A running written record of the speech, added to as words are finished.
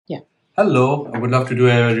Hello, I would love to do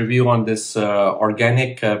a review on this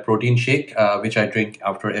organic protein shake, which I drink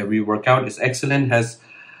after every workout. It's excellent, has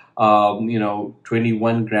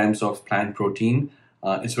 21 grams of plant protein.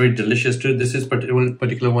 It's very delicious too. This is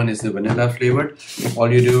particular one is the vanilla flavored.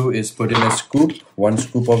 All you do is put in a scoop, one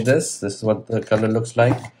scoop of this. This is what the color looks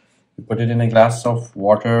like. You put it in a glass of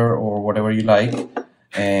water or whatever you like,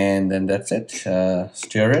 and then that's it.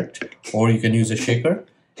 Stir it, or you can use a shaker,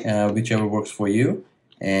 whichever works for you.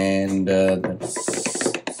 And let's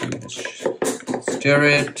stir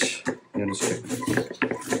it.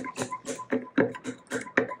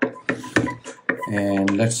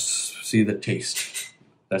 And let's see the taste.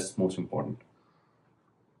 That's most important.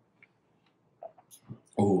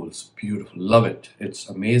 Oh, it's beautiful. Love it. It's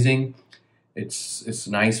amazing. It's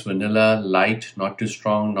nice vanilla, light, not too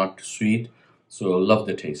strong, not too sweet. So love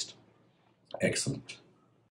the taste. Excellent.